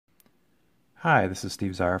Hi, this is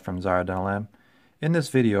Steve Szara from Szara Dental Lab. In this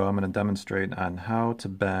video, I'm going to demonstrate on how to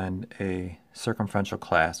bend a circumferential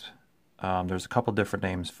clasp. There's a couple different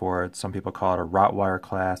names for it. Some people call it a Rottweiler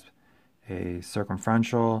clasp, a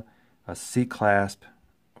circumferential, a C-clasp,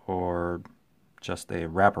 or just a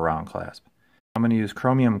wraparound clasp. I'm going to use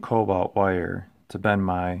chromium cobalt wire to bend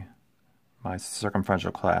my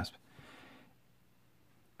circumferential clasp.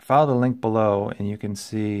 Follow the link below and you can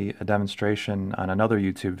see a demonstration on another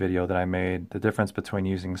YouTube video that I made, the difference between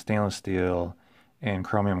using stainless steel and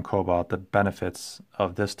chromium cobalt, the benefits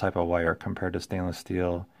of this type of wire compared to stainless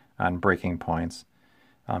steel on breaking points.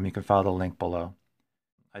 You can follow the link below.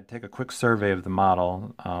 I'd take a quick survey of the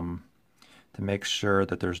model to make sure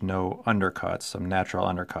that there's no undercuts, some natural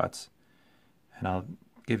undercuts. And I'll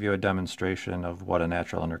give you a demonstration of what a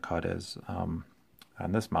natural undercut is on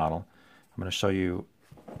this model. I'm going to show you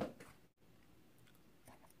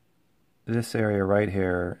this area right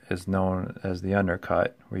here is known as the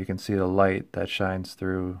undercut, where you can see the light that shines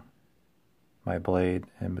through my blade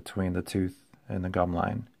in between the tooth and the gum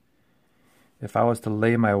line. If I was to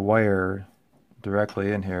lay my wire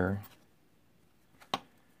directly in here,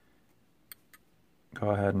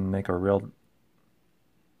 go ahead and make a real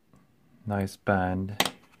nice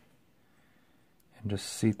bend and just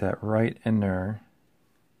seat that right in there.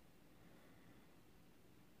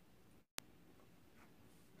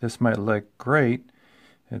 This might look great.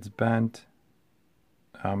 It's bent.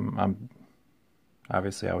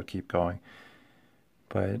 Obviously I would keep going,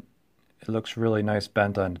 but it looks really nice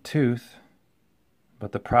bent on the tooth.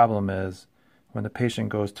 But the problem is when the patient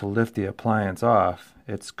goes to lift the appliance off,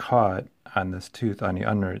 it's caught on this tooth on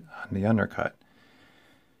the undercut,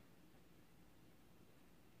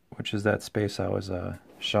 which is that space I was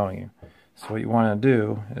showing you. So what you want to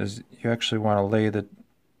do is you actually want to lay the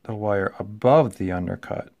wire above the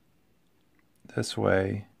undercut. This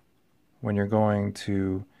way, when you're going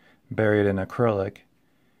to bury it in acrylic,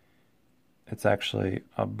 it's actually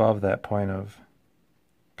above that point of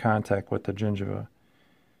contact with the gingiva.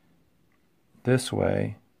 This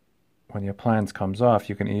way, when the appliance comes off,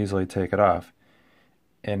 you can easily take it off.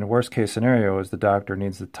 In the worst case scenario is the doctor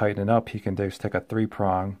needs to tighten it up, he can just take a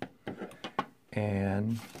 3-prong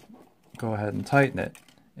and go ahead and tighten it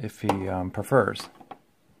if he prefers.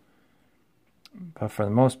 But for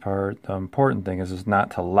the most part, the important thing is not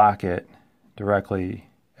to lock it directly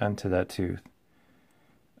into that tooth.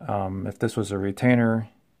 If this was a retainer,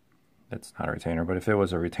 it's not a retainer, but if it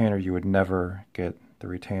was a retainer, you would never get the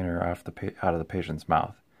retainer out of the patient's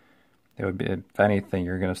mouth. It would be, if anything,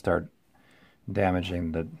 you're going to start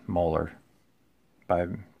damaging the molar by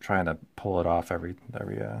trying to pull it off every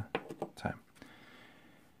time.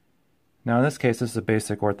 Now in this case, this is a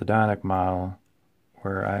basic orthodontic model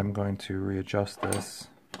where I'm going to readjust this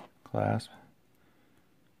clasp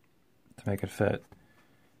to make it fit.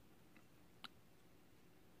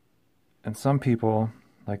 And some people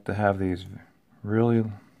like to have these really,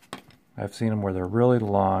 I've seen them where they're really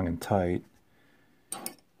long and tight,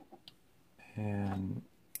 and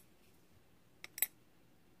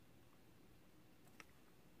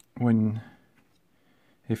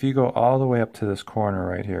if you go all the way up to this corner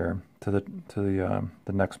right here to the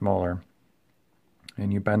next molar,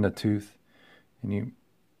 and you bend the tooth, and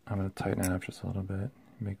I'm going to tighten it up just a little bit,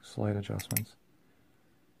 make slight adjustments.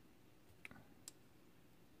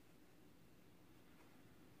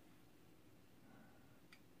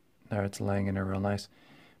 There, it's laying in there real nice.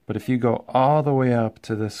 But if you go all the way up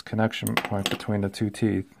to this connection point between the two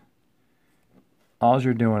teeth, all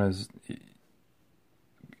you're doing is,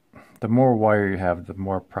 the more wire you have, the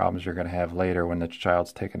more problems you're going to have later when the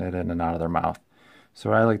child's taking it in and out of their mouth. So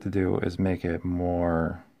what I like to do is make it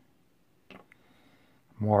more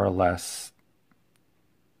or less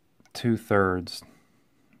 2/3,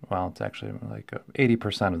 well, it's actually like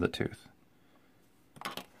 80% of the tooth.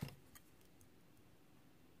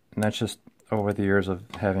 And that's just over the years of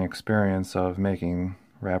having experience of making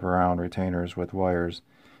wraparound retainers with wires,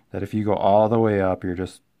 that if you go all the way up, you're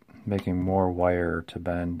just making more wire to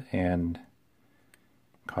bend and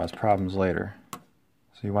cause problems later.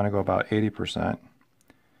 So you want to go about 80%.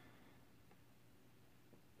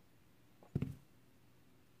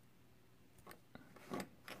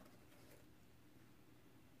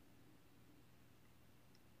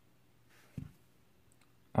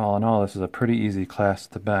 All in all, this is a pretty easy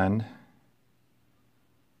clasp to bend.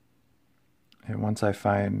 And once I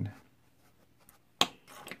find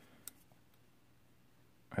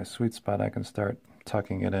my sweet spot, I can start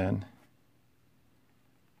tucking it in.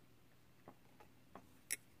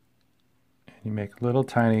 And you make little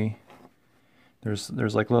tiny, there's a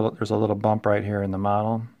little bump right here in the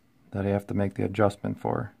model that I have to make the adjustment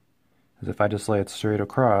for. is if I just lay it straight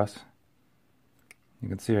across, you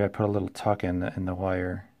can see I put a little tuck in the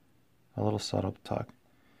wire, a little subtle tuck.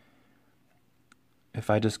 If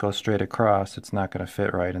I just go straight across, it's not going to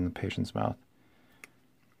fit right in the patient's mouth.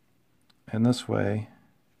 And this way,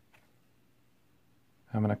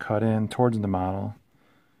 I'm going to cut in towards the model,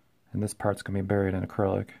 and this part's going to be buried in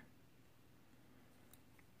acrylic.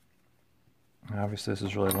 Obviously this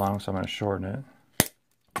is really long, so I'm going to shorten it.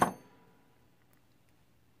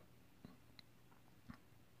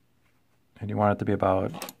 And you want it to be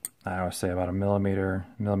about, I would say about a millimeter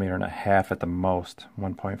and a half at the most,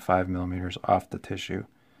 1.5 millimeters off the tissue.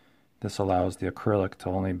 This allows the acrylic to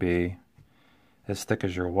only be as thick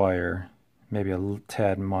as your wire, maybe a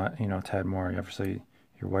tad more, tad more. Obviously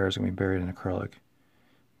your wire is going to be buried in acrylic.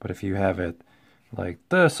 But if you have it like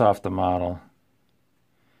this off the model,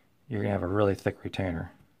 you're going to have a really thick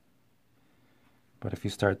retainer. But if you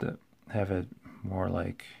start to have it more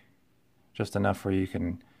like just enough where you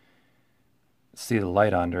can see the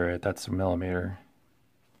light under it, that's a millimeter.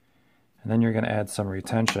 And then you're going to add some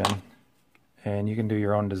retention, and you can do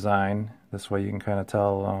your own design. This way you can kind of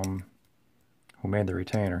tell who made the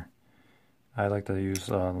retainer. I like to use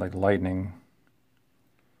like lightning.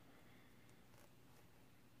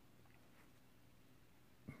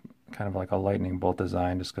 Kind of like a lightning bolt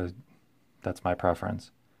design, just because that's my preference.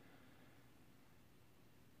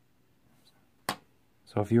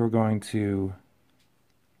 So if you were going to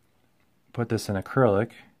put this in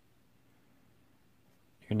acrylic,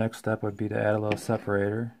 your next step would be to add a little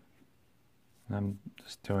separator. And I'm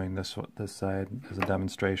just doing this side as a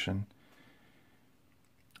demonstration.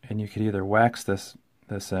 And you could either wax this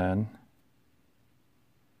in.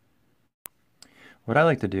 What I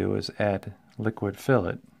like to do is add liquid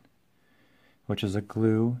fillet, which is a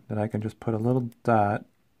glue that I can just put a little dot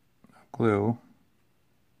of glue,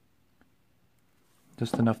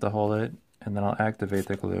 just enough to hold it, and then I'll activate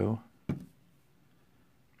the glue.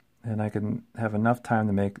 And I can have enough time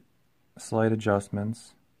to make slight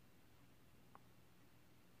adjustments,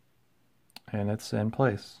 and it's in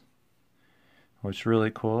place. What's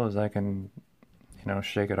really cool is I can,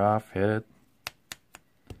 shake it off, hit it,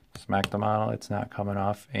 smack the model, it's not coming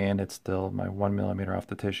off, and it's still my 1 millimeter off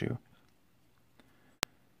the tissue.